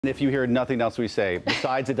If you hear nothing else we say,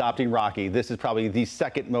 besides adopting Rocky, this is probably the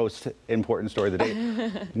second most important story of the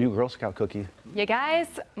day. New Girl Scout cookie. You guys,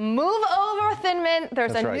 move over, Thin Mint.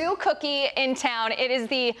 There's That's a right. new cookie in town. It is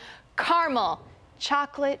the caramel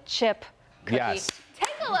chocolate chip cookie. Yes. Take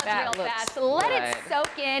a look That real looks fast. Let it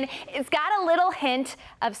soak in. It's got a little hint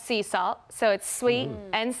of sea salt, so it's sweet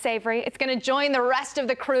and savory. It's going to join the rest of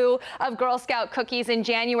the crew of Girl Scout cookies in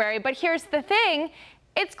January. But here's the thing.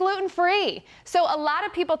 It's gluten-free. So a lot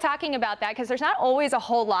of people talking about that because there's not always a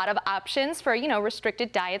whole lot of options for,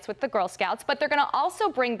 restricted diets with the Girl Scouts, but they're going to also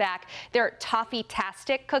bring back their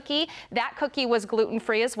Toffee-tastic cookie. That cookie was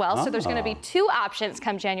gluten-free as well, so there's going to be 2 options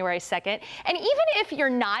come January 2nd. And even if you're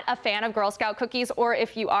not a fan of Girl Scout cookies or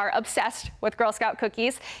if you are obsessed with Girl Scout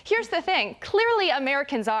cookies, here's the thing. Clearly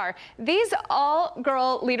Americans are. These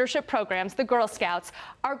all-girl leadership programs, the Girl Scouts,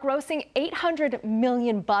 are grossing $800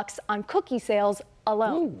 million on cookie sales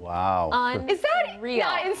alone. Ooh, wow. Is that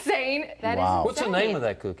not insane? That Wow. is What's the name of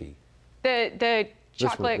that cookie? The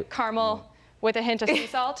chocolate caramel with a hint of sea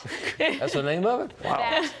salt. That's the name of it? Wow.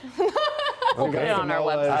 That. We'll put it on our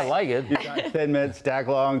website. I like it. You've got Thin Mint, Stag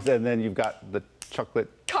Longs, and then you've got the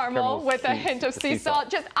chocolate Caramel with a hint of sea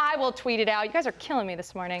salt. salt. I will tweet it out. You guys are killing me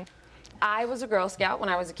this morning. I was a Girl Scout when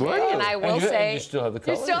I was a kid, Really? and I will and say you still have the You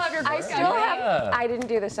colors. still have your Girl I Scout still cookie? have. I didn't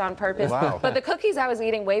do this on purpose. Wow. But the cookies I was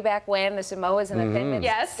eating way back when, the Samoas and the Thin Mints,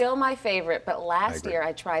 Yes. still my favorite. But last year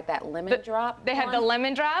I tried that lemon drop. They had the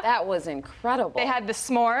lemon drop. That was incredible. They had the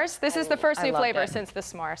s'mores. This is the first I new loved flavor it. since the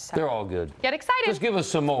s'mores. So They're all good. get excited. Just give us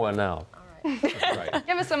some more now. Right.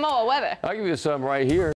 Give us some more weather. I'll give you some right here.